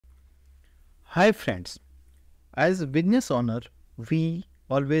Hi friends, as a business owner, we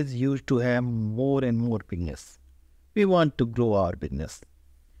always used to have more and more business. We want to grow our business.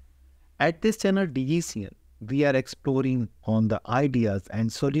 At this channel DGCN, we are exploring on the ideas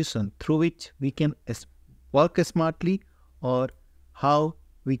and solutions through which we can work smartly or how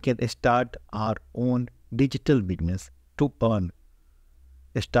we can start our own digital business to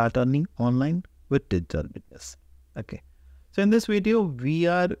start earning online with digital business. Okay. So in this video, we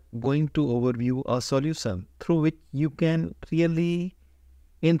are going to overview a solution through which you can really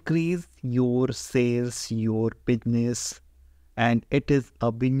increase your sales, your business, and it is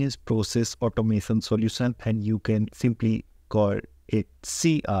a business process automation solution, and you can simply call it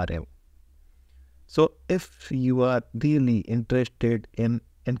CRM. So if you are really interested in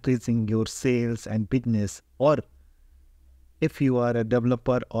increasing your sales and business, or if you are a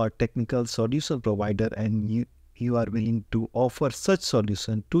developer or technical solution provider and you are willing to offer such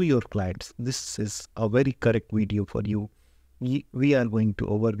solution to your clients, this is a very correct video for you. We are going to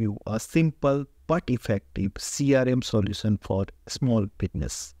overview a simple but effective CRM solution for small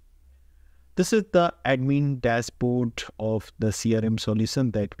business. This is the admin dashboard of the CRM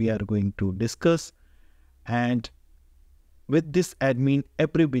solution that we are going to discuss. And with this admin,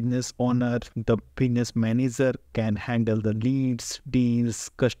 every business owner, the business manager can handle the leads, deals,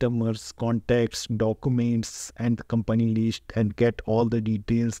 customers, contacts, documents, and the company list and get all the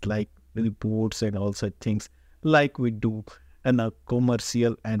details like reports and all such things like we do in a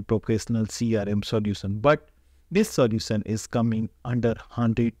commercial and professional CRM solution. But this solution is coming under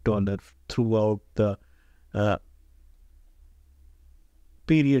 $100 throughout the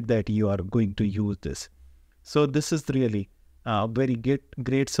period that you are going to use this. So this is really a very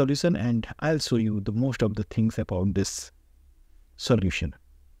great solution, and I'll show you the most of the things about this solution.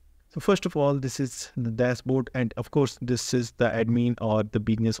 So first of all, this is the dashboard, and of course this is the admin or the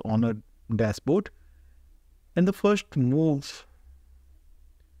business owner dashboard. And the first move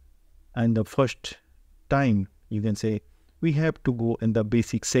and the first time, you can say, we have to go in the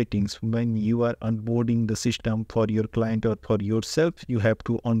basic settings. When you are onboarding the system for your client or for yourself, you have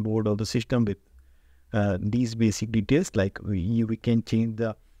to onboard all the system with these basic details. Like we can change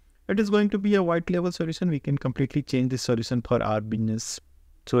it is going to be a white label solution. We can completely change this solution for our business.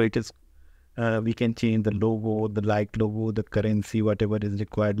 So it is, we can change the logo, the like logo, the currency, whatever is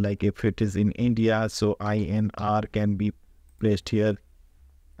required. Like if it is in India, so INR can be placed here,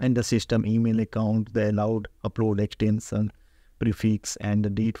 and the system email account, the allowed upload extension, prefix, and the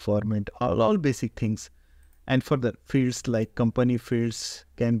date format, all basic things. And for the fields, like company fields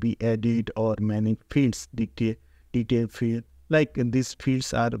can be added, or many fields, detail field, like these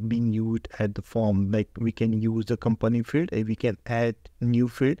fields are being used at the form. Like we can use the company field, we can add new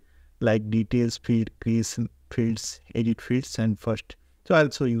field like details field, creation fields, edit fields, and first. So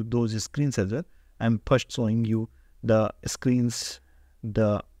I'll show you those screens as well. I'm first showing you the screens,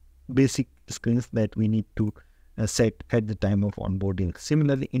 the basic screens that we need to set at the time of onboarding.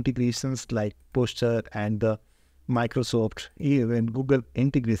 Similarly, integrations like Poster and the Microsoft, even Google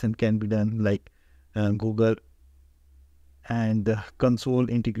integration can be done, like Google and the console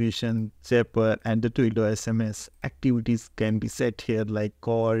integration, Zapper, and the Twilio SMS. Activities can be set here, like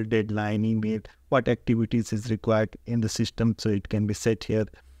call, deadline, email, what activities is required in the system. So it can be set here.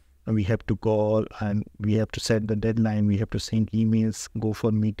 We have to call and we have to set the deadline. We have to send emails, go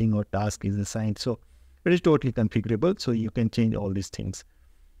for meeting or task is assigned. So it is totally configurable, so you can change all these things.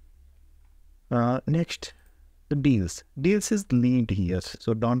 Next, the deals. Deals is lead here,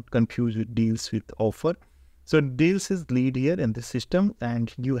 so don't confuse with deals with offer. So deals is lead here in the system,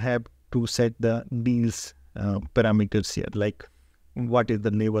 and you have to set the deals parameters here, like what is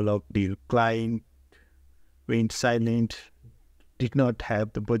the level of deal. Client went silent, did not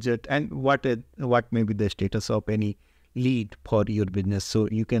have the budget, and what may be the status of any lead for your business. So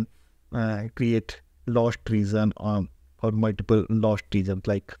you can create lost reason or multiple lost reasons,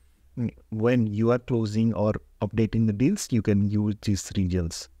 like when you are closing or updating the deals, you can use these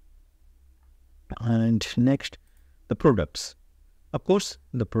regions. And next, the products. Of course,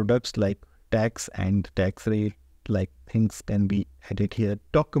 the products like tax and tax rate, like things can be added here.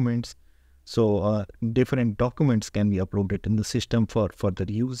 Documents, so different documents can be uploaded in the system for further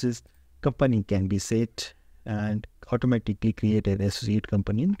uses. Company can be set and automatically create an associate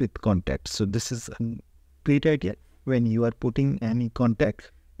company with contacts. So this is a great idea. When you are putting any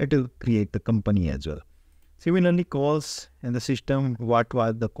contact, it will create the company as well. Similarly, calls in the system, what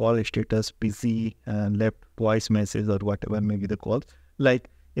was the call status, busy, left voice message, or whatever may be the call.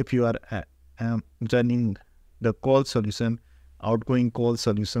 Like if you are running the call solution, outgoing call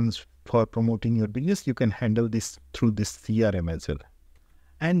solutions for promoting your business, you can handle this through this CRM as well.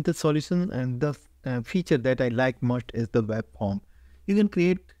 And the solution and the feature that I like most is the web form. You can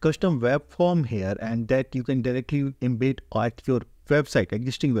create custom web form here, and that you can directly embed at your website,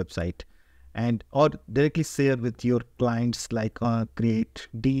 existing website, and or directly share with your clients, like create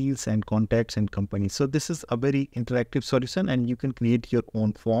deals and contacts and companies. So this is a very interactive solution, and you can create your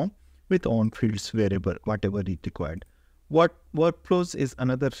own form with own fields wherever, whatever is required. What workflows is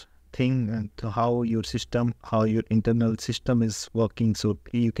another thing, and to how your system, how your internal system is working. So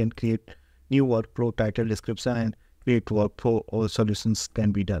you can create new workflow, title, description, and create workflow or solutions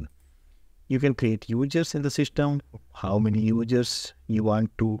can be done. You can create users in the system, how many users you want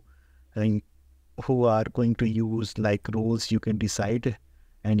to, and who are going to use, like roles you can decide,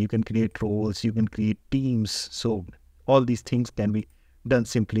 and you can create roles, you can create teams. So all these things can be done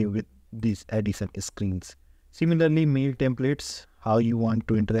simply with these addition screens. Similarly, mail templates, how you want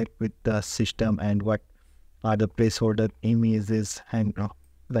to interact with the system, and what are the placeholder images and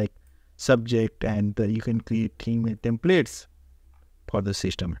like subject, and you can create email templates for the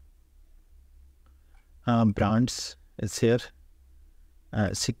system. Brands is here.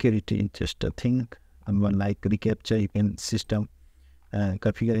 Security, just a thing. And one like reCAPTCHA, you can system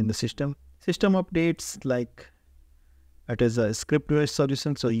configure in the system. System updates, like it is a script-based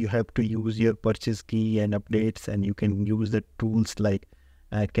solution, so you have to use your purchase key and updates, and you can use the tools like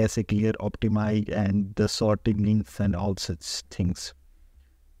cache clear, optimize, and the sorting links and all such things.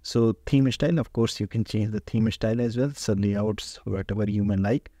 So theme style, of course, you can change the theme style as well. So layouts, whatever you may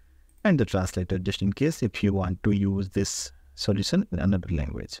like, and the translator, just in case if you want to use this solution in another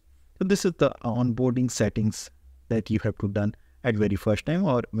language. So this is the onboarding settings that you have to done at very first time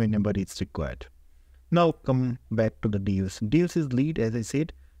or whenever it's required. Now come back to the deals. Deals is lead, as I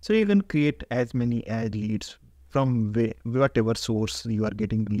said. So you can create as many as leads from whatever source you are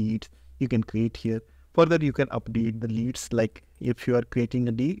getting leads. You can create here. Further, you can update the leads. Like if you are creating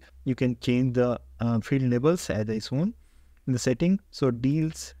a deal, you can change the field labels as I shown in the setting. So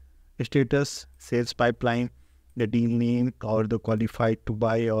deals, status, sales pipeline, the deal name, or the qualified to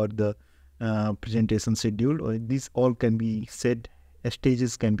buy, or the presentation schedule, or these all can be set.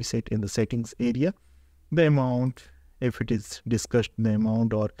 Stages can be set in the settings area. The amount, if it is discussed, the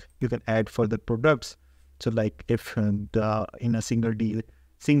amount, or you can add further products. So like if in a single deal,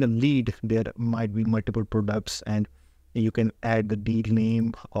 single lead, there might be multiple products, and you can add the deal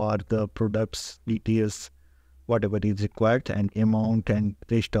name or the products details, whatever is required, and amount and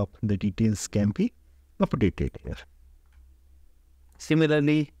rest of the details can be updated here.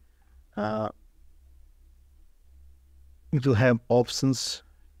 Similarly, you have options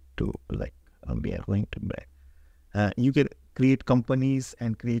to, like we are going to back. You can create companies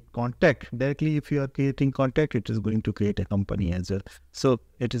and create contact directly. If you are creating contact, it is going to create a company as well. So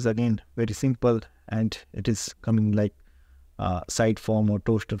it is again very simple, and it is coming like site form or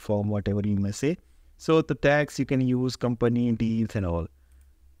toaster form, whatever you may say. So the tags you can use, company, deals, and all.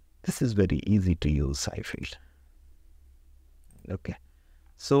 This is very easy to use, I feel. Okay,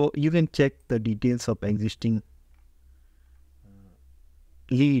 so you can check the details of existing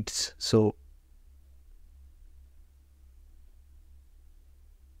leads. So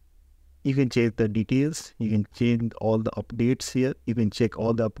you can check the details, you can change all the updates here, you can check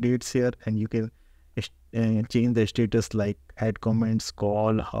all the updates here, and you can change the status like add comments,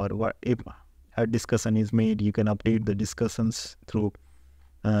 call, or what. If a discussion is made, you can update the discussions through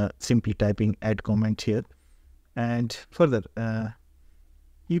simply typing add comment here. And further,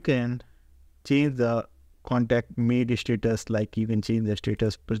 you can change the contact made status, like you can change the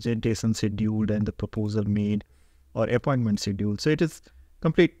status presentation scheduled and the proposal made, or appointment scheduled. So it is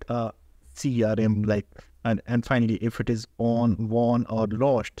complete CRM, like, and finally, if it is on, won, or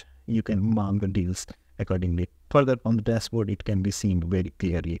lost, you can mark the deals accordingly. Further on the dashboard, it can be seen very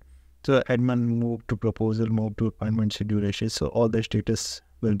clearly. So admin move to proposal, move to appointment schedule ratio. So all the status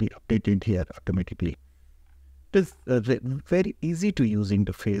will be updated here automatically. It is very easy to use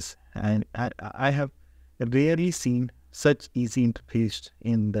interface, and I have rarely seen such easy interface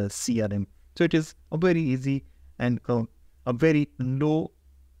in the CRM. So it is a very easy and a very low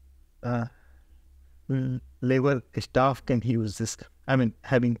level staff can use this. I mean,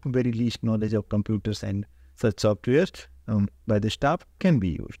 having very least knowledge of computers and such softwares by the staff can be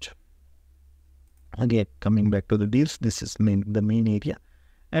used. Again, coming back to the deals, this is the main area,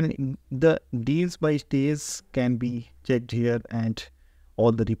 and the deals by days can be checked here, and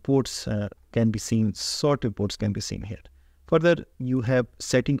all the reports can be seen, sort reports can be seen here. Further, you have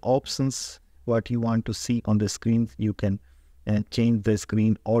setting options, what you want to see on the screen. You can change the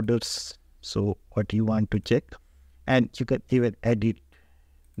screen orders, so what you want to check, and you can even edit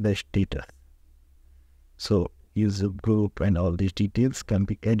the status. So user group, and all these details can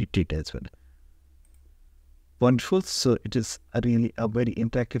be edited as well. Wonderful. So it is really a very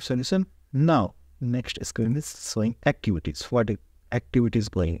interactive solution. Now, next screen is showing activities. What activities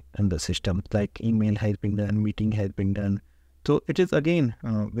going in the system, like email has been done, meeting has been done. So it is again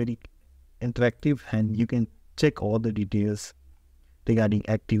very interactive, and you can check all the details regarding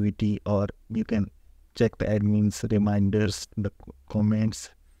activity, or you can check the admins, reminders, the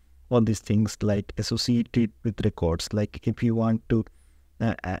comments, all these things like associated with records. Like if you want to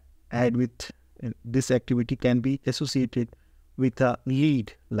add with this activity can be associated with a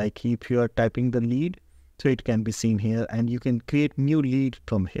lead, like if you are typing the lead, so it can be seen here, and you can create new lead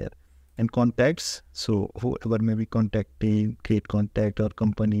from here. And contacts, so whoever may be contacting, create contact, or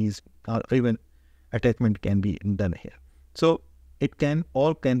companies, or even attachment can be done here. So it can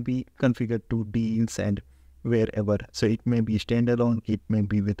be configured to deals and wherever. So it may be standalone, it may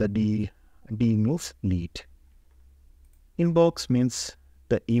be with a deal means lead. Inbox means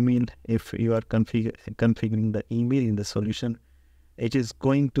the email. If you are configuring the email in the solution, it is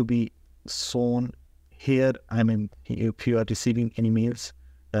going to be shown here. I mean, if you are receiving any mails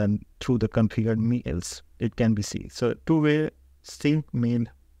through the configured mails, it can be seen. So two-way sync mail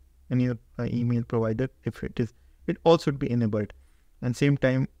in your email provider, if it also be enabled, and same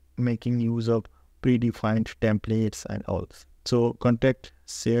time making use of predefined templates and all. So contact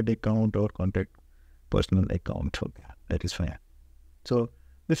shared account or contact personal account. Okay, that is fine. So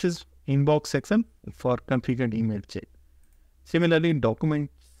this is inbox section for configured email chat. Similarly,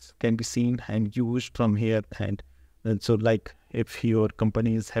 documents can be seen and used from here. And so like if your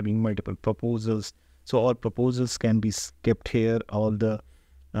company is having multiple proposals, so all proposals can be kept here. All the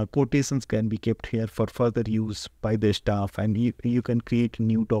quotations can be kept here for further use by the staff, and you can create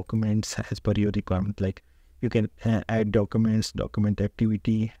new documents as per your requirement. Like you can add documents, document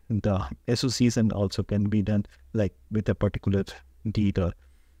activity. The association also can be done, like with a particular deed or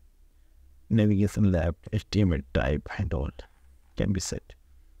navigation lab, HTML type, and all can be set.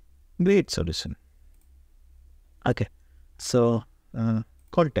 Great solution. Okay, so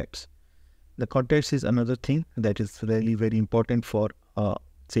contacts. The contacts is another thing that is really very important for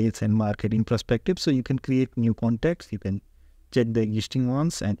sales and marketing perspective. So you can create new contacts, you can check the existing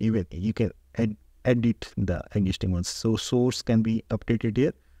ones, and even you can edit the existing ones. So source can be updated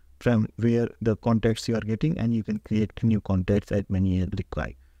here from where the contacts you are getting, and you can create new contacts as many as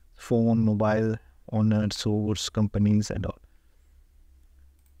required. Phone, mobile, owner, source, companies, and all.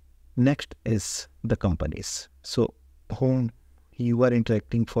 Next is the companies. So whom you are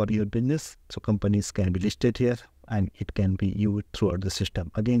interacting for your business. So companies can be listed here, and it can be used throughout the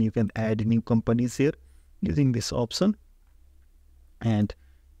system. Again, you can add new companies here using this option, and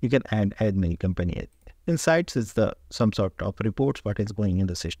you can add many companies. Insights is some sort of reports what is going in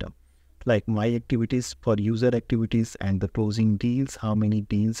the system, like my activities for user activities and the closing deals, how many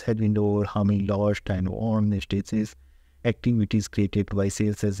deals had been over, how many lost and won stages, activities created by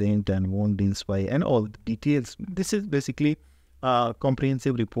sales agent and won deals by, and all the details. This is basically a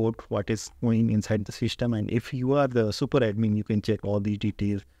comprehensive report what is going inside the system. And if you are the super admin, you can check all these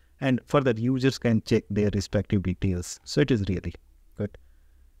details, and further users can check their respective details. So it is really good.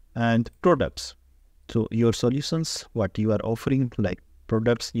 And products. So your solutions, what you are offering, like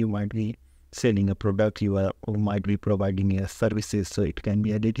products, you might be selling a product, you might be providing a services, so it can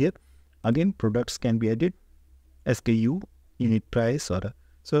be added here. Again, products can be added, SKU, unit price,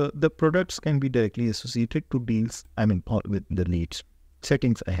 so the products can be directly associated to deals, or with the leads.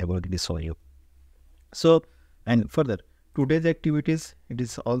 Settings I have already shown you. So, and further, today's activities, it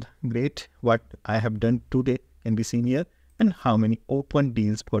is all great. What I have done today can be seen here, and how many open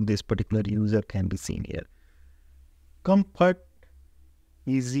deals for this particular user can be seen here. Comfort,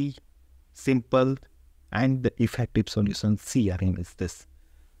 easy, simple, and the effective solution CRM is this.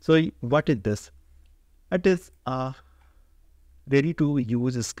 So what is this? It is a ready to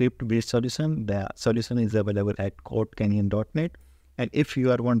use script based solution. The solution is available at codecanyon.net. And if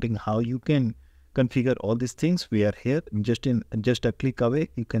you are wanting how you can configure all these things, we are here just a click away.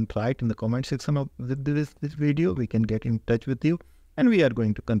 You can try it in the comment section of this video. We can get in touch with you, and we are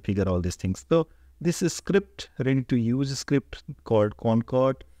going to configure all these things. So this is script, ready to use script called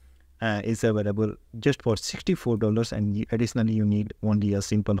Concord is available just for $64, and additionally you need only a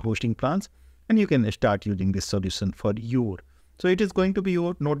simple hosting plans, and you can start using this solution for your. So it is going to be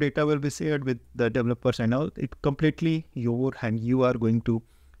your, no data will be shared with the developers and all. It completely your, and you are going to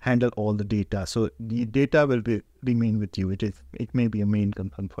handle all the data. So the data will remain with you. It may be a main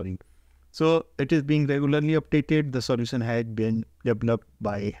concern for you. So it is being regularly updated. The solution had been developed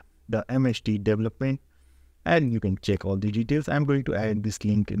by the MST development, and you can check all the details. I'm going to add this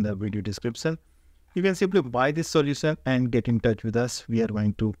link in the video description. You can simply buy this solution and get in touch with us. We are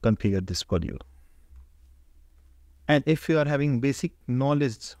going to configure this for you. And if you are having basic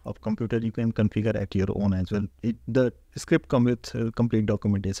knowledge of computer, you can configure at your own as well. The script comes with complete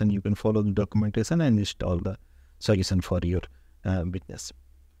documentation. You can follow the documentation and install the solution for your business.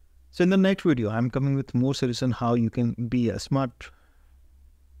 So in the next video, I'm coming with more solution how you can be a smart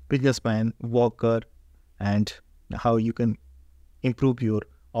businessman, worker, and how you can improve your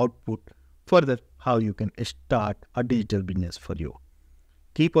output. Further, how you can start a digital business for you.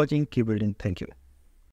 Keep watching, keep building. Thank you.